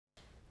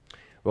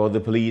Well,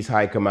 the Police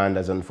High Command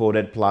has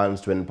unfolded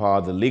plans to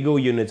empower the legal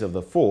units of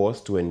the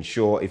force to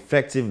ensure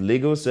effective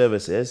legal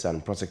services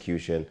and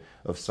prosecution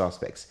of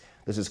suspects.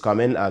 This is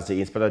coming as the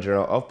Inspector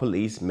General of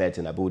Police met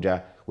in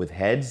Abuja with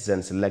heads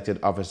and selected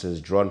officers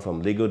drawn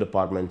from legal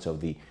departments of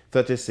the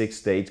 36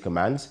 state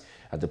commands,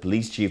 as the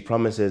police chief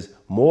promises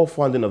more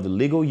funding of the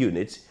legal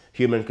units,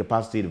 human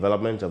capacity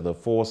development of the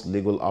force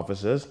legal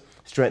officers,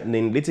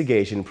 strengthening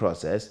litigation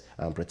process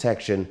and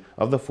protection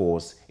of the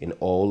force in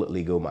all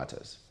legal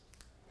matters.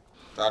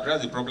 To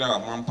address the problem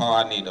of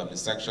manpower need of the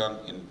section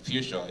in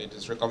future, it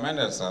is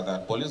recommended, sir,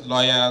 that police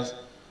lawyers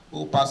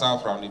who pass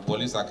out from the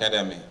police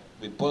academy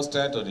be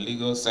posted to the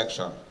legal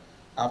section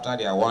after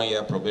their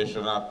one-year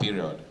probational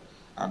period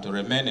and to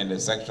remain in the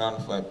section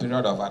for a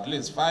period of at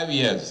least 5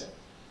 years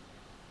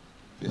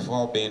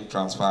before being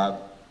transferred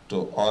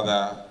to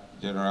other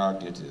general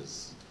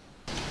duties.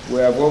 We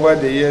have over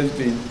the years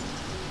been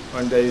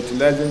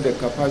underutilizing the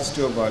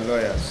capacity of our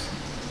lawyers.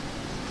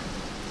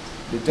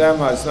 The time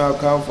has now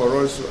come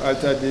for us to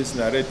alter this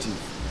narrative.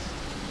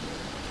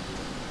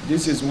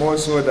 This is more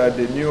so that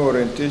the new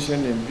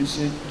orientation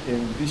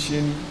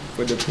envisioned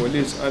for the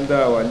police under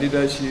our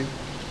leadership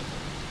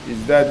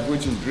is that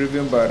which is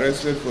driven by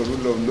respect for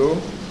rule of law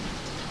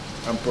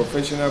and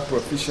professional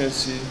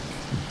proficiency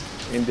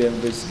in the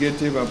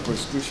investigative and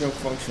prosecution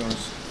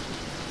functions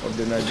of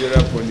the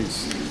Nigerian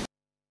police.